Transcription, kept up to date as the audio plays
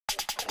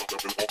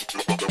All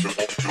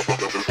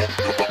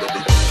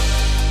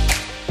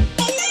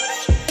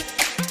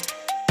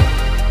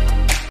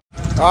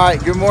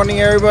right, good morning,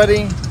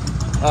 everybody.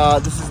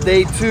 This is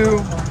day 2,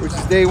 which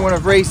is day 1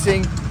 of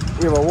racing.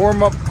 We have a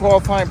warm-up,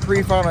 qualifying,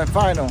 pre-final, and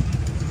final.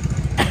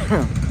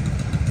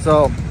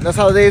 So that's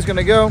how the day is going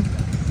to go.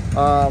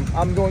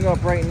 I'm going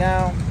up right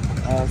now,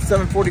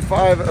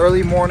 7:45,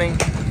 early morning.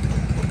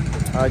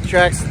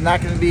 Track's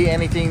not going to be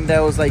anything that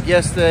was like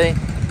yesterday,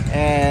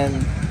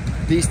 and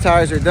these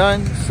tires are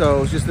done.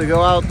 So it's just to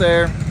go out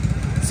there,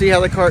 see how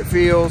the kart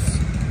feels,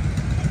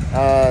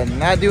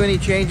 not do any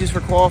changes for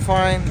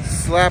qualifying,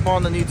 slap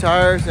on the new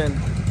tires, and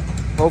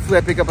hopefully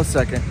I pick up a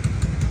second.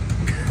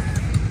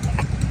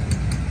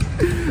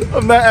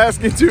 I'm not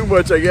asking too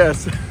much, I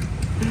guess.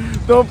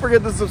 Don't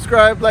forget to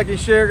subscribe, like, and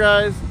share,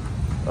 guys.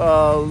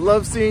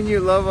 Love seeing you,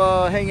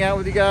 love hanging out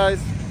with you guys.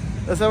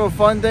 Let's have a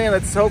fun day,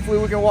 and hopefully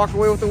we can walk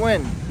away with the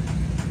win.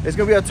 It's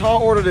gonna be a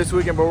tall order this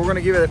weekend, but we're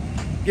gonna give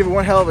it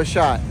one hell of a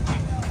shot.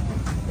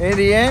 In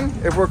the end,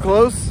 if we're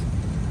close,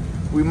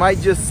 we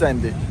might just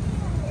send it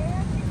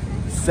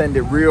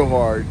real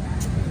hard.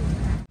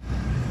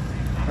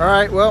 All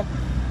right, well,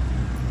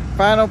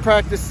 final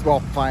practice,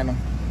 well, final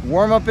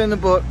warm up in the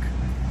book.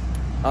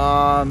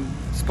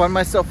 Spun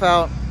myself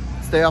out,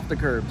 stay off the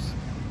curbs.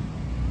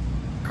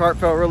 Kart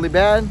felt really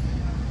bad,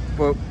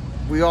 but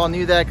we all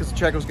knew that because the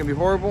track was gonna be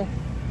horrible.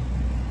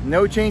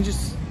 No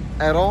changes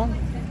at all.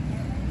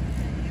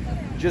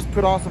 Just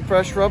put on some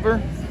fresh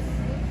rubber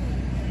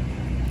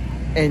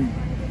and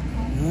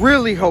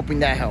really hoping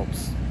that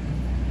helps.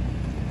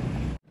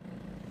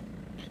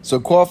 So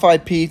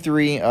qualified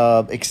P3,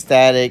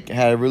 ecstatic,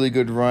 had a really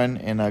good run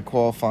in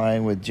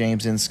qualifying with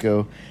James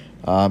Insco.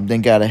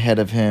 Then got ahead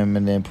of him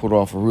and then pulled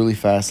off a really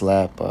fast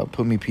lap,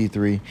 put me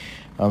P3.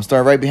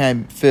 Started right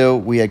behind Phil.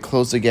 We had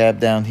closed the gap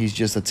down. He's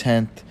just a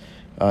 10th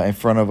in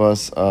front of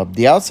us.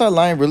 The outside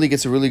line really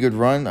gets a really good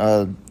run.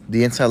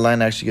 The inside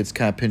line actually gets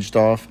kind of pinched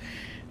off.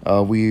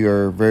 We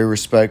are very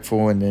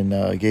respectful and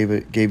then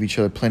gave each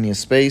other plenty of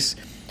space.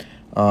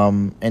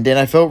 And then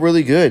I felt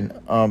really good.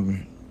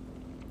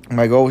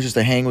 My goal was just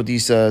to hang with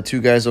these 2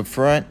 guys up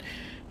front,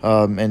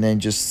 and then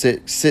just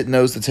sit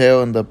nose to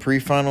tail in the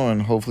pre-final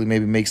and hopefully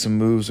maybe make some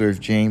moves, or if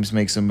James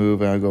makes a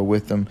move, I'll go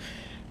with them.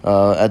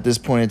 At this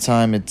point in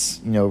time, it's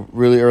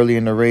really early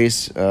in the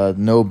race,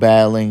 no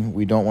battling.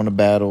 We don't want to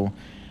battle.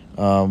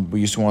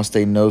 We just want to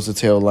stay nose to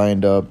tail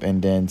lined up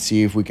and then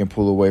see if we can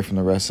pull away from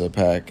the rest of the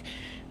pack.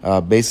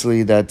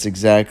 Basically, that's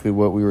exactly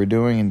what we were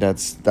doing, and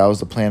that was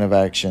the plan of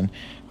action.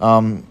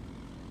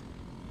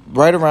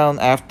 Right around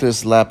after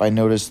this lap, I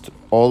noticed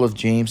all of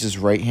James's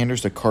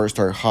right-handers, the kart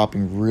started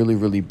hopping really,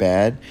 really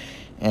bad,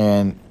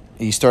 and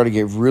he started to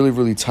get really,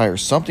 really tired.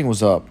 Something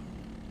was up.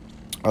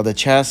 The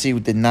chassis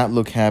did not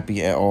look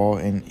happy at all,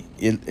 and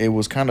it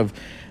was kind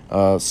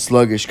of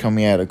sluggish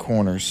coming out of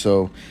corners.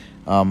 So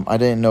I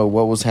didn't know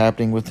what was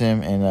happening with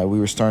him, and we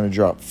were starting to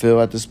drop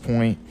Phil at this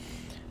point.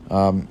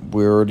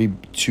 We're already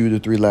 2 to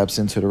 3 laps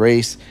into the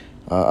race.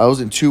 I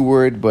wasn't too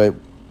worried, but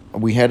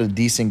we had a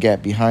decent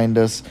gap behind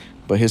us,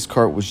 but his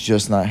kart was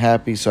just not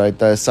happy. So I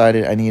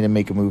decided I needed to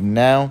make a move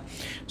now.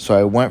 So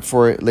I went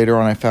for it. Later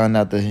on, I found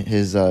out that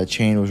his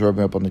chain was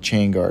rubbing up on the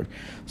chain guard.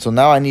 So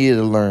now I needed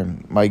to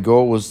learn. My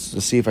goal was to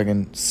see if I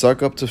can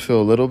suck up to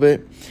Phil a little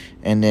bit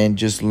and then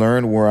just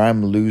learn where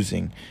I'm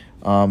losing.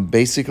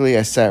 Basically,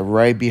 I sat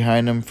right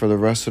behind him for the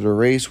rest of the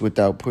race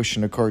without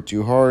pushing the kart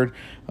too hard.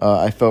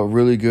 I felt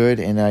really good,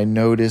 and I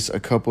noticed a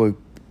couple of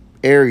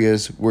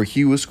areas where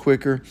he was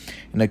quicker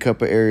and a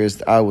couple of areas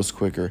that I was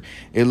quicker.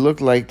 It looked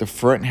like the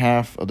front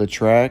half of the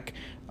track,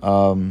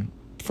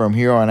 from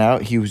here on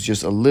out, he was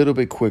just a little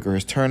bit quicker.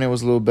 His turning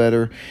was a little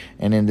better,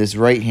 and then this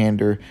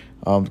right-hander,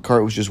 the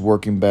kart was just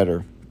working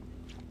better.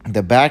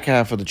 The back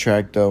half of the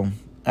track, though,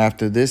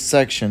 after this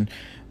section,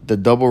 the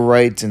double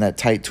rights and that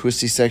tight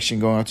twisty section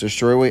going out to the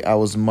straightaway, I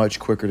was much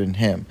quicker than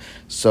him.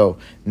 So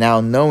now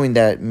knowing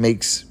that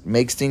makes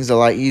things a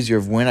lot easier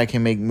of when I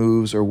can make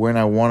moves or when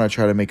I want to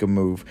try to make a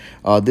move.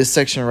 This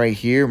section right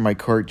here, my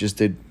kart just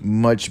did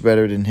much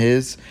better than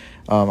his.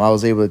 I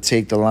was able to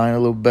take the line a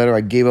little better.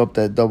 I gave up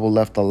that double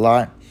left a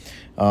lot.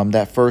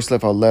 That first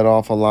left I let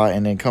off a lot,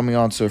 and then coming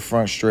onto the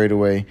front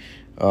straightaway,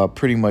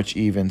 pretty much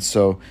even.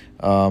 So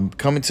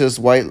coming to this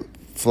white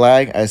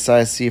flag, I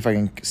decided to see if I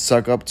can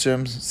suck up to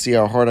him, see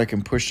how hard I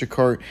can push the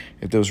kart,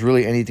 if there was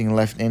really anything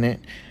left in it.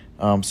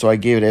 So I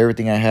gave it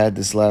everything I had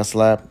this last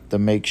lap to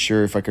make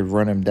sure if I could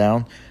run him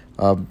down.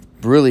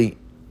 Really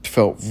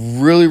felt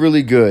really,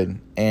 really good.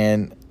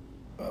 And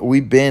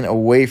we've been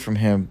away from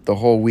him the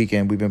whole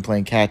weekend. We've been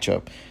playing catch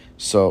up.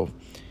 So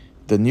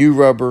the new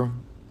rubber,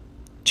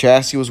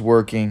 chassis was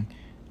working.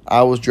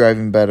 I was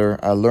driving better.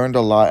 I learned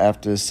a lot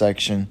after this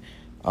section.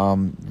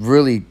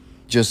 Really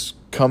just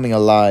coming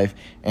alive,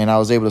 and I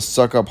was able to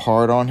suck up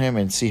hard on him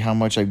and see how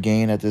much I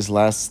gained at this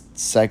last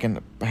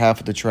second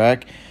half of the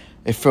track.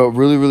 It felt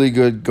really, really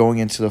good going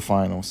into the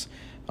finals.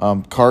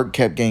 Kart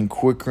kept getting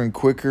quicker and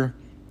quicker.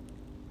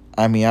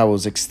 I mean, I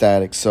was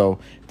ecstatic. So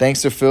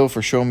thanks to Phil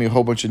for showing me a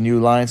whole bunch of new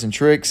lines and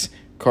tricks.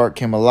 Kart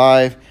came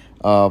alive.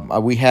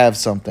 We have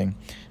something.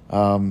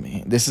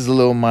 This is a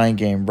little mind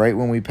game. Right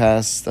when we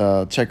passed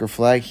checker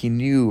flag, he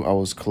knew I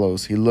was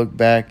close. He looked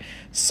back,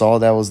 saw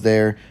that I was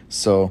there.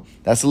 So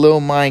that's a little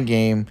mind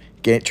game,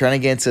 trying to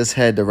get into his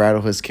head to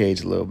rattle his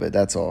cage a little bit.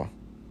 That's all.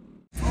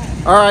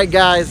 All right,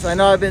 guys. I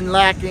know I've been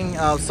lacking.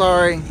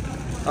 Sorry.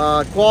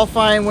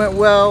 Qualifying went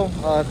well.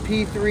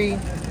 P3.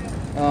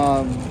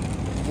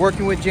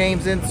 Working with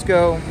James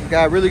Insco.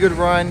 Got a really good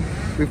run.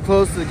 We've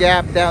closed the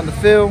gap down the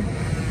field.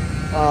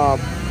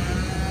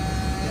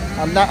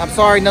 I'm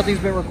sorry nothing's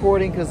been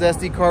recording because the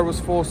SD card was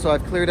full, so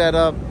I've cleared that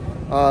up.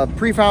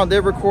 Pre-final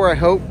did record, I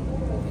hope.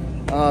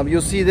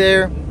 You'll see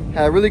there.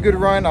 Had a really good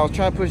run. I was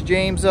trying to push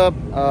James up.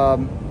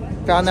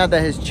 Found out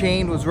that his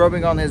chain was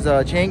rubbing on his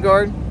chain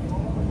guard.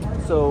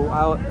 So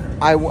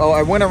I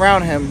went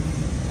around him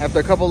after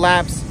a couple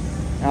laps.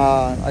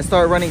 I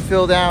started running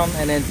Phil down,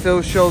 and then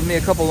Phil showed me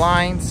a couple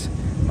lines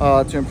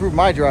to improve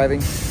my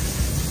driving.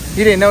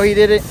 He didn't know he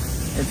did it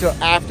until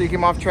after he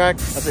came off track. I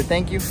said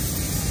thank you.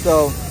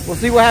 So we'll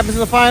see what happens in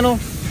the final.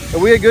 If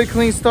we had a good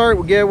clean start,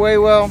 we'll get away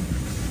well.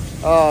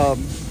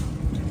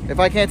 If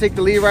I can't take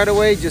the lead right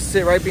away, just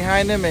sit right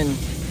behind him and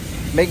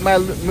make my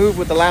move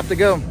with the lap to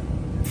go.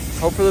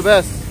 Hope for the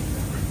best.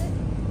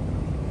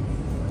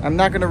 I'm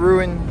not going to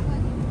ruin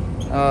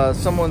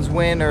someone's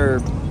win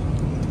or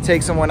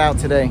take someone out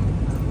today.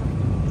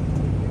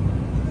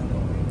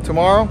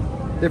 Tomorrow,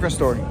 different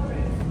story.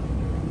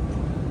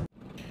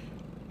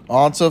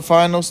 On to the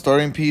final,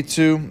 starting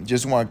P2.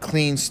 Just want a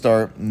clean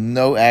start,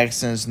 no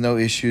accidents, no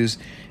issues.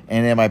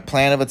 And then my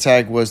plan of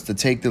attack was to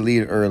take the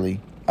lead early.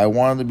 I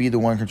wanted to be the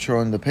one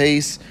controlling the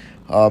pace.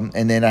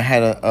 And then I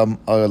had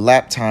a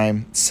lap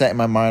time set in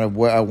my mind of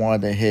what I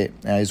wanted to hit.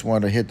 And I just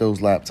wanted to hit those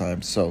lap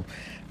times. So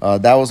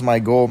that was my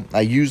goal.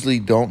 I usually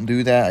don't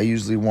do that. I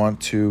usually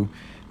want to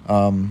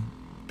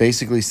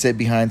basically sit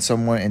behind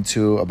someone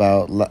until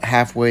about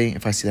halfway.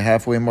 If I see the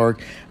halfway mark,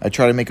 I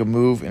try to make a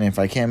move. And if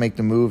I can't make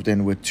the move,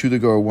 then with 2 to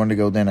go or 1 to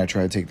go, then I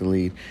try to take the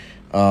lead.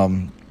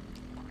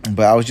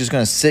 But I was just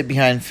going to sit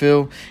behind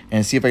Phil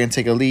and see if I can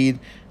take a lead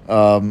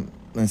and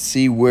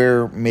see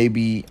where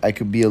maybe I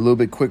could be a little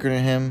bit quicker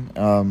than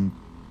him.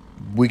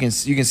 You can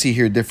see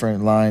here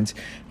different lines.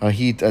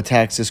 He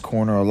attacks this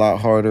corner a lot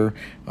harder.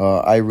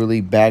 I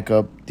really back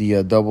up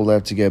the double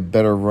left to get a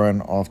better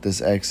run off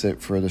this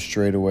exit for the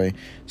straightaway.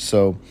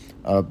 So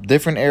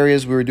different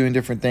areas we were doing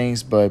different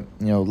things, but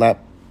you know,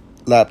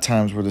 lap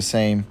times were the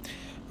same.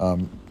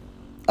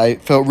 I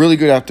felt really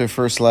good after the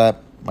first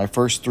lap. My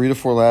first 3 to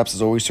 4 laps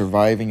is always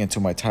surviving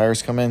until my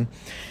tires come in,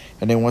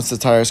 and then once the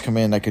tires come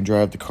in, I can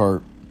drive the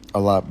kart a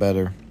lot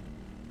better.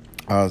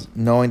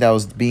 Knowing that I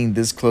was being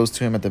this close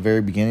to him at the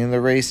very beginning of the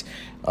race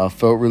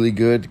felt really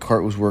good. The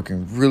kart was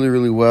working really,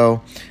 really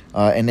well.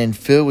 And then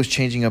Phil was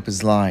changing up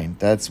his line.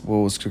 That's what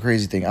was the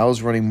crazy thing. I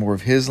was running more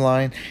of his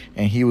line,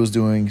 and he was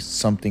doing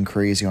something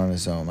crazy on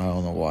his own. I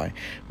don't know why.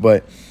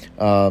 But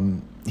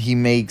he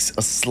makes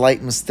a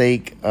slight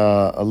mistake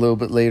a little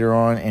bit later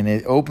on, and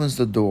it opens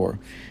the door.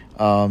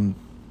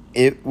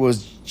 It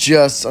was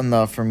just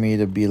enough for me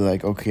to be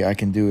like, okay, I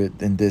can do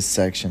it in this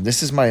section.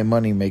 This is my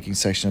money-making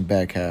section of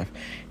back half.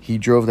 He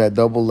drove that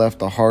double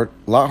left a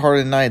lot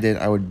harder than I did.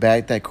 I would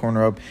back that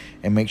corner up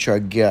and make sure I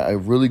get a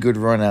really good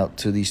run out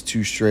to these 2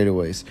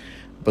 straightaways.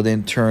 But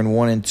then turn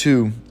 1 and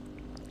 2,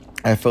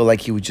 I felt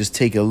like he would just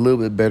take it a little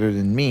bit better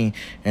than me,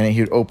 and then he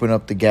would open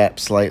up the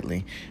gap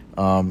slightly.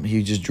 He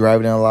would just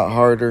drive it in a lot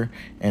harder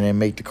and then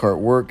make the kart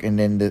work. And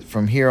then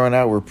from here on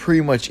out, we're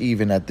pretty much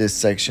even at this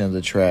section of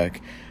the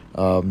track.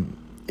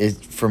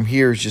 From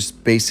here is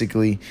just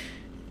basically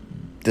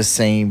the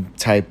same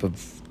type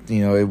of,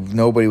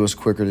 nobody was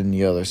quicker than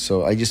the other.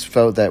 So I just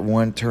felt that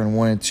turn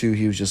 1 and 2,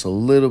 he was just a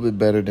little bit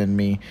better than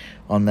me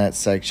on that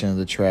section of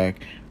the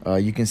track.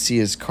 You can see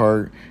his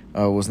kart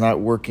was not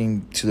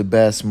working to the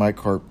best. My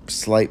kart,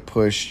 slight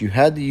push. You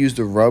had to use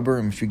the rubber,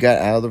 and if you got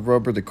out of the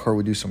rubber, the kart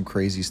would do some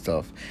crazy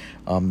stuff.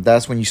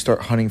 That's when you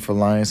start hunting for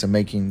lines and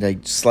making like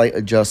slight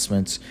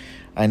adjustments.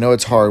 I know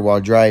it's hard while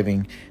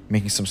driving,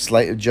 making some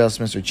slight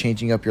adjustments or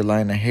changing up your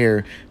line of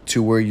hair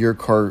to where your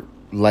kart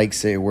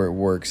likes it, where it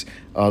works.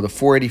 The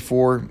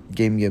 484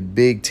 gave me a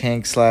big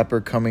tank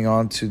slapper coming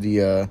onto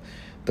the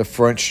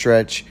front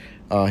stretch.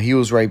 He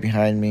was right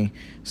behind me.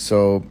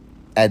 So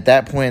at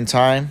that point in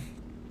time,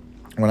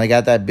 when I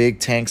got that big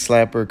tank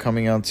slapper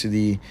coming onto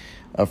the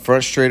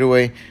front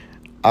straightaway,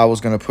 I was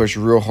going to push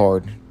real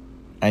hard.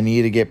 I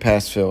needed to get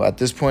past Phil. At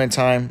this point in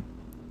time,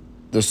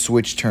 the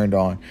switch turned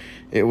on.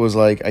 It was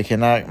like, I'm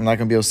not going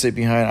to be able to sit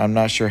behind. I'm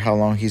not sure how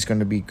long he's going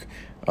to be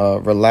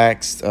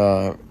relaxed.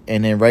 And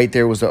then right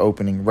there was the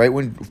opening. Right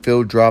when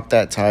Phil dropped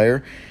that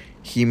tire,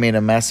 he made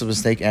a massive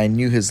mistake, and I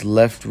knew his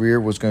left rear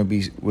was going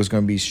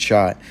to be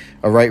shot.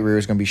 A right rear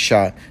was going to be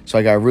shot. So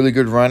I got a really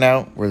good run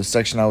out where the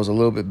section I was a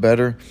little bit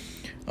better.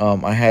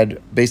 I had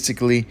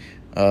basically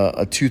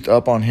a tooth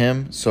up on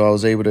him, so I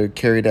was able to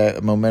carry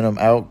that momentum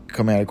out,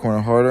 coming out of the corner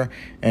harder.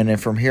 And then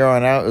from here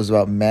on out, it was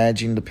about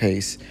managing the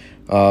pace.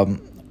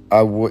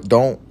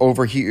 Don't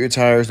overheat your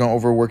tires, don't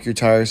overwork your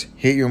tires,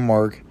 hit your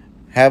mark,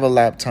 have a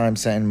lap time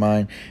set in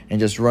mind, and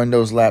just run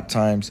those lap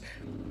times.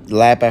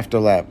 lap after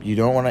lap. You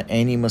don't want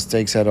any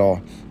mistakes at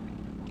all.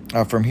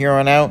 From here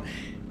on out,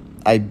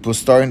 I was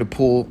starting to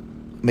pull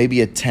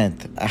maybe a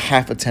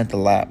half a tenth a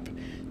lap.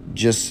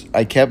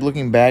 I kept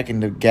looking back,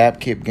 and the gap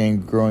kept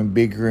growing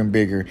bigger and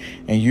bigger.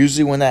 And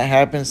usually when that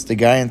happens, the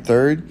guy in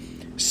third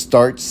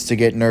starts to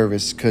get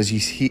nervous because he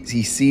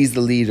sees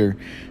the leader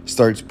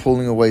starts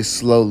pulling away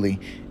slowly.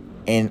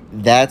 And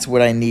that's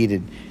what I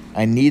needed.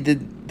 I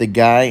needed the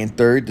guy in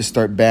third to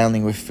start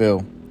battling with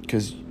Phil,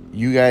 because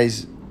you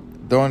guys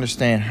don't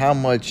understand how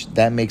much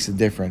that makes a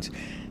difference.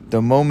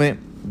 The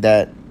moment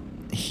that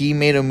he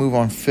made a move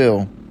on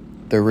Phil,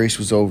 the race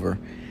was over.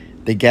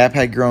 The gap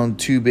had grown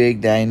too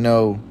big that I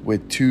know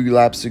with 2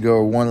 laps to go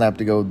or 1 lap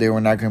to go, they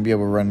were not going to be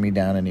able to run me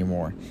down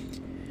anymore.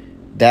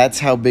 That's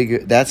how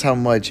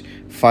much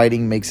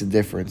fighting makes a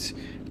difference.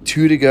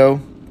 2 to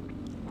go.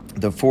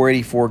 The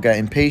 484 got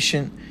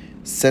impatient,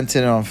 sent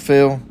it on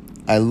Phil.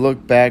 I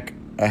look back.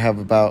 I have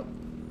about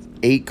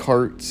 8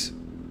 carts,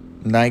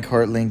 9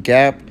 cart length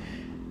gap.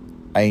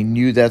 I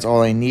knew that's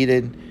all I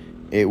needed.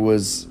 It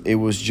was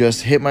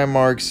just hit my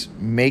marks,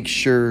 make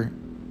sure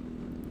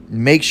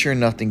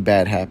nothing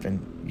bad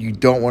happened. You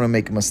don't want to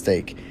make a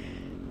mistake.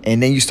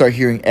 And then you start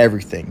hearing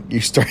everything.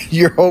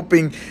 You're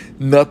hoping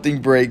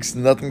nothing breaks,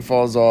 nothing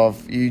falls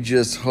off. You're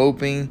just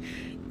hoping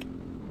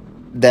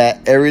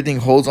that everything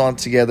holds on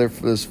together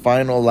for this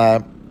final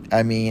lap.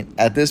 I mean,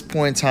 at this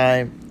point in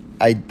time,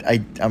 I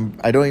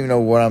don't even know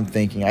what I'm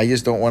thinking. I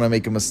just don't want to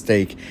make a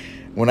mistake.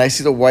 When I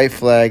see the white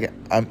flag,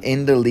 I'm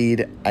in the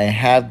lead. I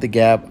have the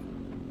gap.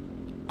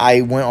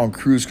 I went on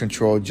cruise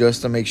control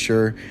just to make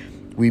sure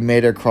we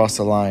made it across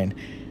the line.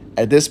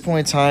 At this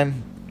point in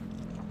time,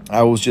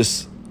 I was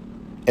just,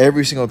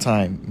 every single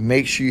time,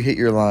 make sure you hit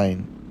your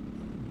line.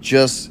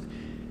 Just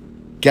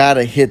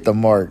gotta hit the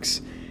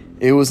marks.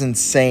 It was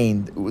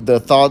insane. The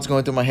thoughts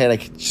going through my head, I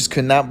just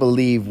could not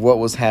believe what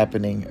was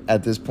happening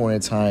at this point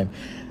in time.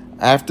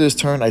 After this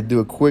turn, I do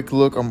a quick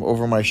look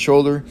over my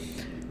shoulder.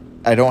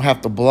 I don't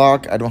have to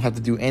block. I don't have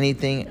to do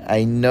anything.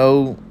 I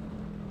know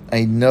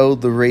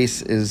the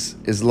race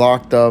is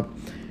locked up.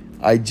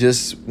 I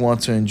just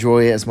want to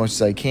enjoy it as much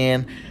as I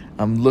can.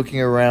 I'm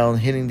looking around,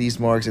 hitting these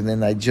marks, and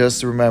then I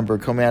just remember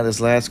coming out of this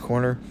last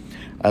corner,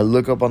 I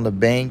look up on the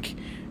bank,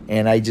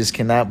 and I just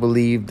cannot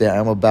believe that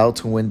I'm about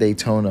to win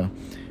Daytona.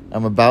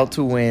 I'm about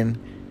to win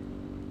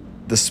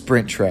the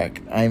sprint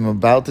track. I'm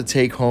about to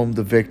take home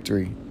the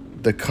victory,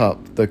 the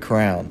cup, the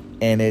crown,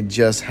 and it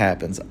just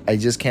happens. I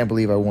just can't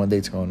believe I won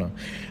Daytona.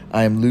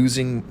 I am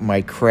losing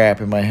my crap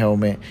in my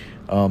helmet.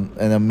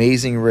 An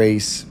amazing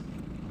race,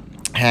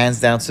 hands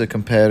down to the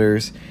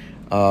competitors.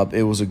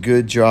 It was a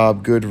good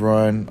job, good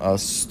run.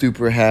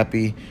 Super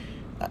happy.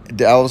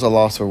 I was a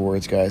loss for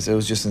words, guys. It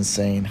was just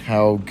insane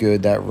how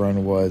good that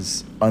run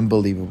was.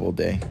 Unbelievable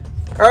day.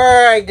 All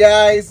right,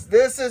 guys,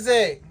 this is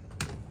it.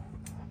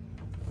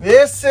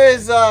 This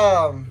is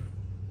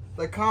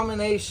the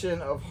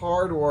combination of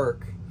hard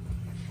work.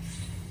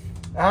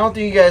 I don't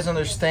think you guys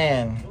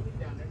understand.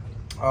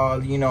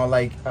 You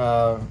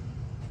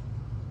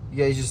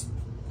guys just,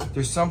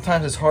 there's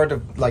sometimes it's hard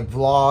to like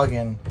vlog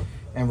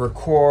and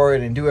record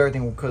and do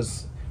everything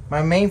because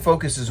my main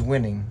focus is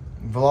winning.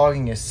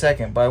 Vlogging is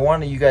second, but I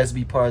wanted you guys to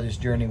be part of this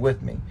journey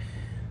with me.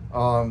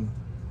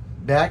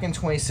 Back in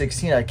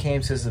 2016, I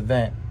came to this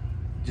event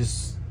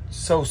just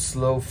so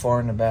slow, far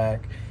in the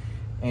back,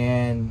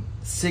 and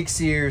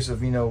 6 years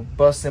of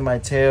busting my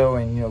tail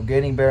and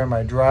getting better at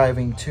my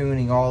driving,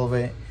 tuning, all of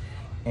it,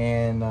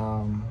 and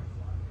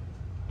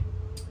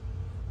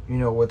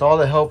with all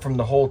the help from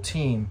the whole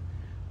team,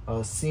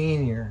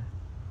 Senior,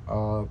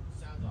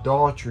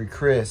 Daltrey,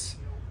 Chris,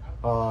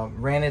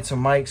 ran into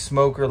Mike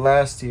Smoker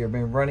last year,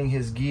 been running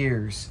his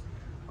gears,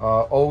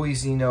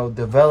 always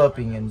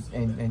developing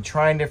and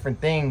trying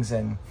different things,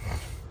 and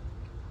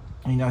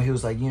he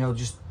was like,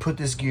 just put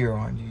this gear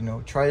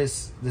on, try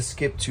this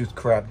skip tooth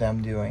crap that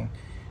I'm doing,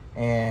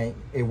 and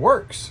it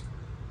works.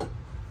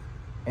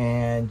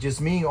 And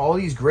just meeting all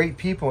these great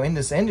people in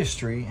this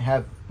industry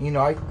have,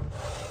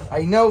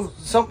 I know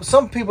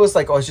some people, it's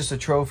like, oh, it's just a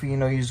trophy, you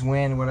just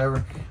win,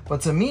 whatever.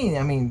 But to me,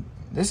 I mean,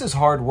 this is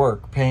hard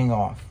work paying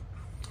off.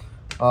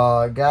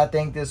 Gotta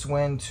thank this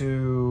win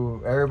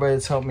to everybody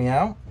that's helped me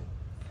out.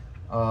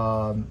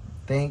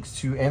 Thanks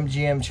to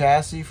MGM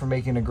Chassis for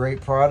making a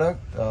great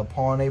product.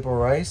 Paul and April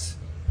Rice.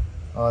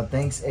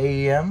 Thanks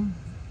AEM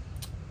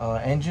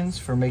Engines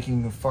for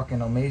making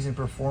fucking amazing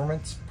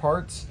performance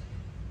parts.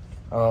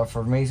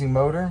 For amazing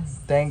motor.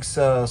 Thanks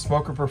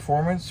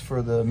SmokerPerformance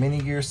for the mini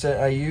gear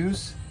set I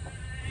use.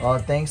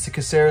 Thanks to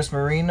Caceres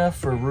Marina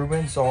for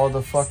Rubens, all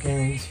the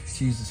fucking,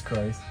 Jesus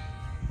Christ.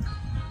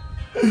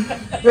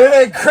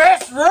 And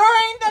Chris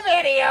ruined the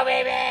video,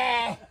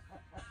 baby!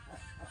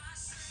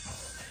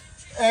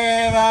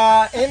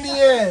 And in the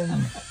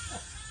end,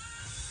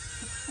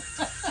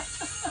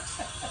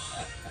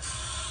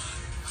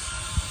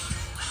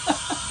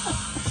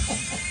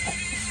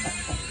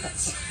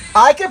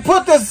 I can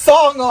put this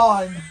song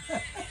on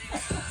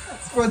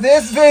for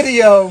this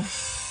video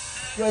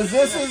because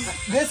this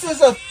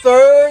is a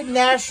 3rd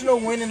national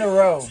win in a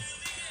row.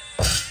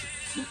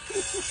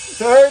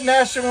 Third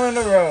national in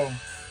a row.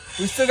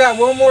 We still got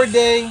one more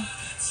day.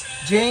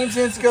 James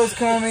Insco's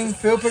coming.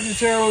 Phil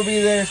Picatero will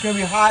be there. It's going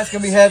to be hot. It's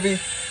going to be heavy.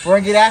 We're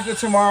going to get after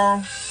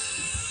tomorrow.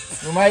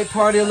 We might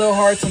party a little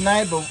hard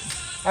tonight, but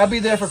I'll be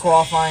there for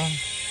qualifying.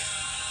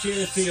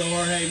 Cheers to you,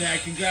 Jorge, man.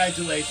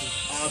 Congratulations.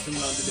 Awesome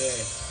run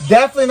today.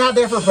 Definitely not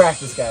there for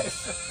practice, guys.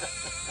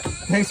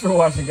 Thanks for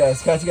watching,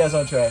 guys. Catch you guys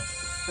on track.